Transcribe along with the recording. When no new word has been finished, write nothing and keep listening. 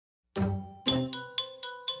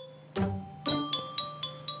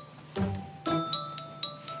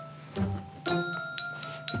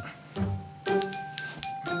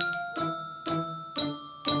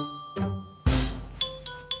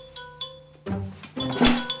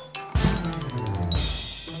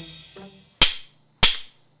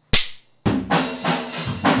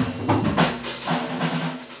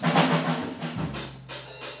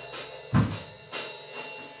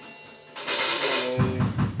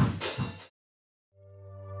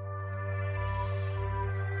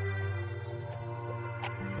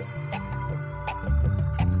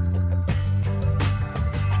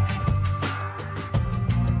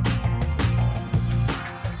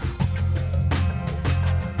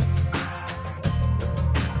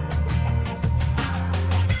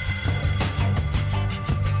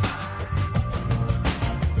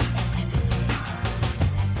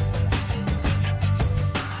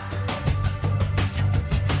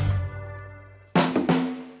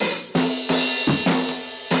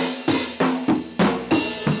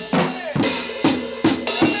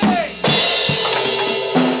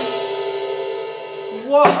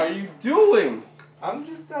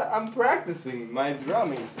I'm practicing my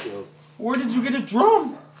drumming skills. Where did you get a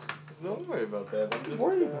drum? Don't worry about that. Don't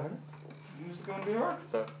worry about it. I'm just gonna be a rock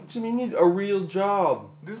star. What you mean you need a real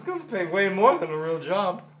job? This is gonna pay way more than a real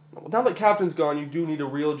job. Now that Captain's gone, you do need a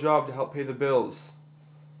real job to help pay the bills.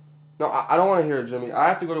 No, I don't want to hear it, Jimmy. I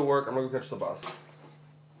have to go to work. I'm gonna go catch the bus.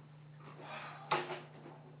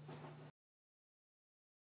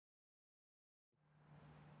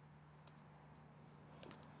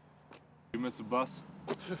 You missed the bus?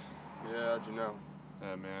 Yeah, how'd you know?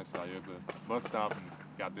 Yeah, man, I saw you at the bus stop and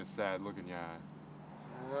got this sad look in your eye.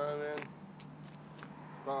 Yeah, man.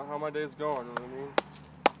 About how my day's going, you know what I mean?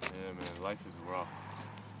 Yeah, man, life is rough.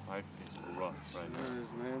 Life is rough right now. It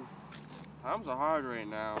is, man. Times are hard right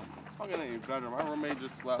now. It's not getting any better. My roommate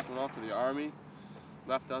just went off to the army,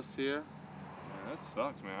 left us here. Man, that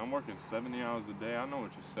sucks, man. I'm working 70 hours a day. I know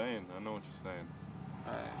what you're saying. I know what you're saying.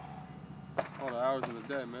 All the hours in the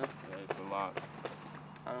day, man. Yeah, it's a lot.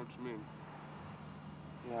 I know what you mean.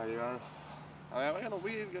 Yeah, you are. I got no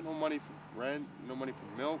weed, got no money for rent, no money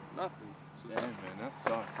for milk, nothing. Yeah, man, that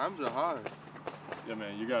sucks. Times are hard. Yeah,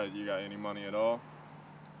 man, you got any money at all?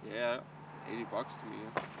 Yeah, $80 to me.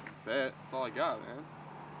 That's it. That's all I got, man.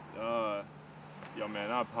 Yo,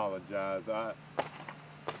 man, I apologize. I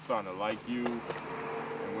was starting to like you,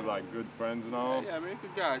 and we're like good friends and all. Yeah, I mean,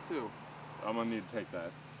 good guy too. I'm gonna need to take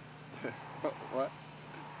that. What?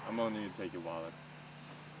 I'm gonna need to take your wallet.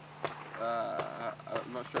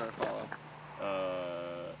 I'm not sure I follow.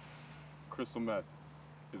 Crystal meth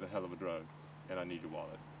is a hell of a drug, and I need your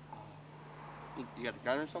wallet. You got a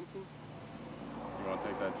gun or something? You wanna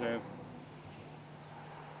take that chance?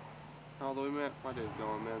 How the way, man? My day's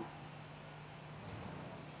going, man.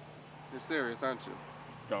 You're serious, aren't you?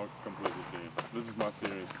 I'm completely serious. This is my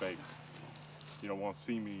serious face. You don't want to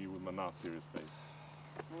see me with my not serious face.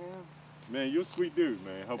 Yeah. Man, you're a sweet dude,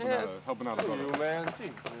 man. Helping out a brother. You, man.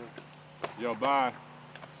 Yo, bye.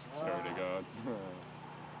 Security guard.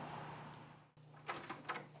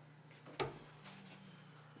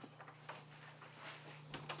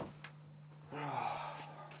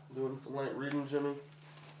 Doing some light reading, Jimmy?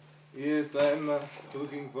 Yes, I'm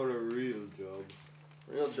looking for a real job.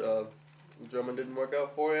 Real job. Drumming didn't work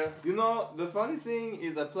out for you? You know, the funny thing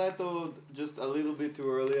is I plateaued just a little bit too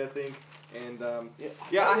early, I think. And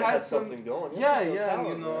yeah, I had something going. Yeah, and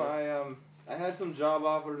you know, I had some job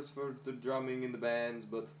offers for the drumming in the bands,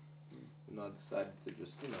 but you know, I decided to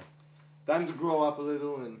just, you know, time to grow up a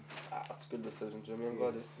little and. That's a good decision, Jimmy. I'm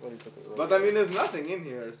glad you took it. But I mean, there's nothing in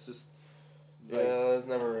here. It's just. Yeah, there's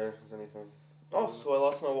never anything. Oh, so I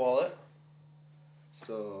lost my wallet.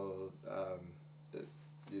 So,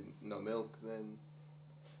 no milk then?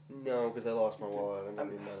 No, because I lost my wallet. I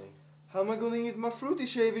didn't need money. How am I going to eat my fruity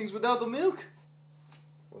shavings without the milk?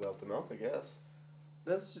 Without the milk, I guess.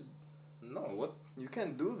 That's just... No, what? You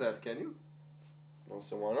can't do that, can you? Well,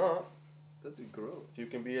 so why not? That'd be gross. If you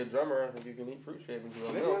can be a drummer, I think you can eat fruit shavings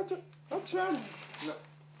without Maybe milk. I'll try.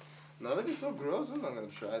 No, that'd be so gross. I'm not going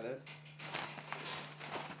to try that.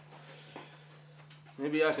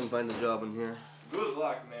 Maybe I can find a job in here. Good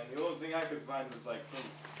luck, man. The only thing I could find was like some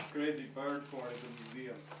crazy bird porn at the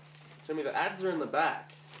museum. Jimmy, the ads are in the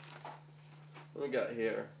back. What do we got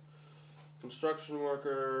here? Construction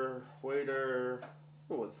worker, waiter.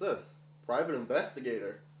 Oh, what's this? Private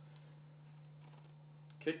investigator.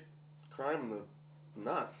 Kick crime in the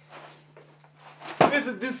nuts. This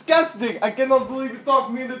is disgusting! I cannot believe you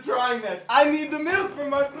talked me into trying that. I need the milk for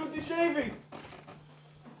my fruity shavings.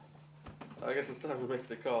 I guess it's time to make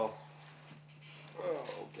the call.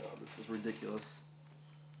 Oh god, this is ridiculous.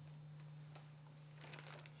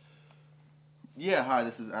 Yeah, hi,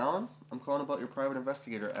 this is Alan. I'm calling about your private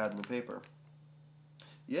investigator ad in the paper.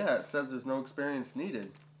 Yeah, it says there's no experience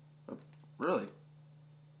needed. Really?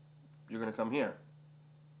 You're gonna come here?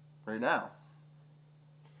 Right now?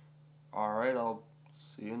 Alright, I'll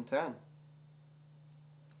see you in 10.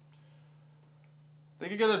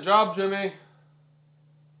 Think you get a job, Jimmy?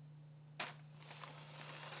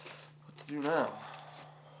 What to do now?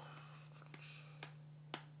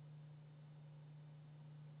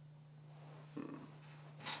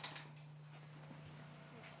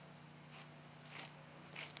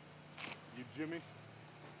 You Jimmy?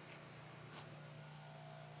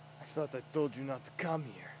 I thought I told you not to come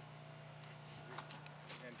here.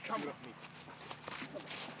 And come with me.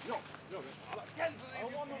 No, I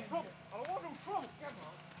don't want no trouble. I don't want no trouble. Come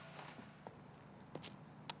on.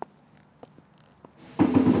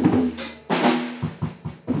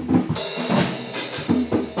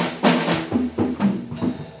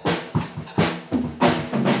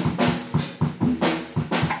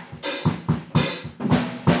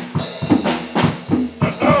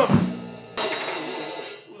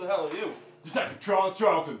 hell are you? Detective Charles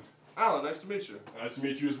Charlton. Alan, nice to meet you. Nice to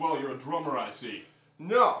meet you as well. You're a drummer, I see.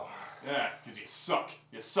 No. Yeah, because you suck.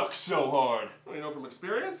 You suck so hard. What do you know from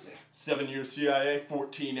experience? 7 years CIA,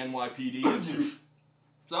 14 NYPD. and two-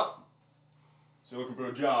 What's up? So you're looking for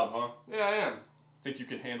a job, huh? Yeah, I am. Think you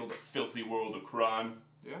can handle the filthy world of crime?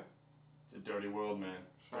 Yeah. It's a dirty world, man.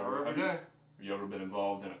 Shower Have every you- day. Have you ever been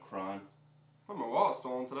involved in a crime? Had my wallet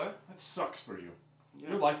stolen today. That sucks for you.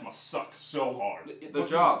 Yeah. Your life must suck so hard. The Must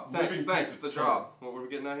be job. this Thanks, living thanks. piece of The turd. job. What were we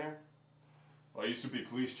getting at here? Well, I used to be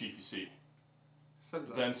police chief, you see. Said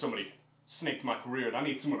that. Then somebody snaked my career, and I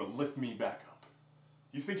need someone to lift me back up.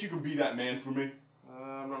 You think you can be that man for me?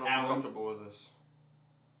 I'm not Alan? comfortable with this.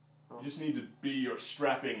 You just need to be your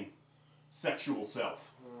strapping sexual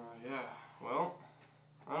self. Yeah. Well,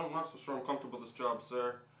 I'm not so sure I'm comfortable with this job,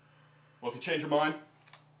 sir. Well, if you change your mind,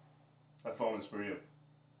 that phone is for you.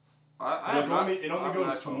 I It only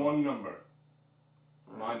goes to one number.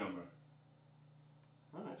 My number.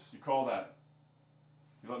 Nice. You call that.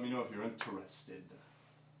 You let me know if you're interested.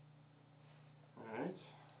 Alright.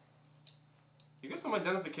 You got some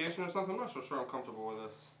identification or something? I'm not so sure I'm comfortable with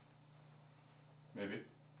this. Maybe.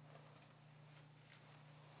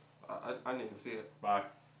 I need to see it. Bye.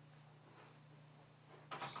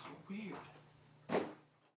 So weird.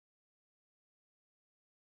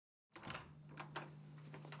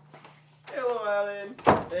 Hello, Alan.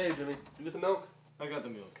 Hey, Jimmy. You get the milk? I got the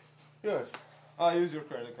milk. Good. I'll use your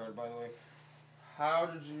credit card, by the way. How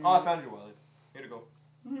did you... Oh, I found your wallet. Here you go.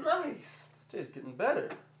 Nice. This day's getting better.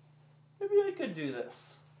 Maybe I could do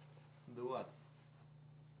this. Do what?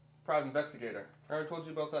 Private investigator. I already told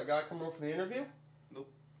you about that guy coming over for the interview? Nope.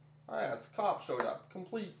 Oh yeah, this cop showed up.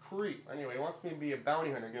 Complete creep. Anyway, he wants me to be a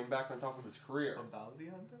bounty hunter, get him back on top of his career. A bounty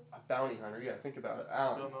hunter? A bounty hunter, yeah, think about it. I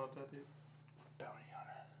Alan. don't know what that is. Bounty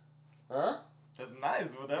hunter. Huh? That's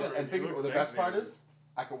nice, whatever. And think You look what the best sexy. part is?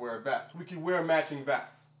 I could wear a vest. We could wear matching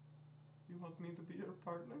vests. You want me to be your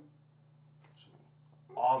partner?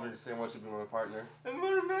 Obviously, I want you to be my partner. And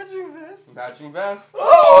we're matching vests? Matching vests?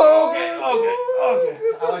 Oh!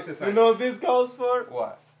 I like this You idea. know what this calls for?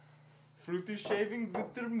 What? Fruity shavings with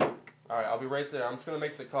your milk. Alright, I'll be right there. I'm just gonna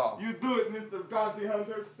make the call. You do it, Mr. Bounty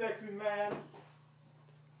Hunter, sexy man.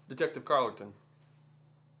 Detective Carlton,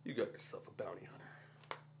 you got yourself a bounty hunter.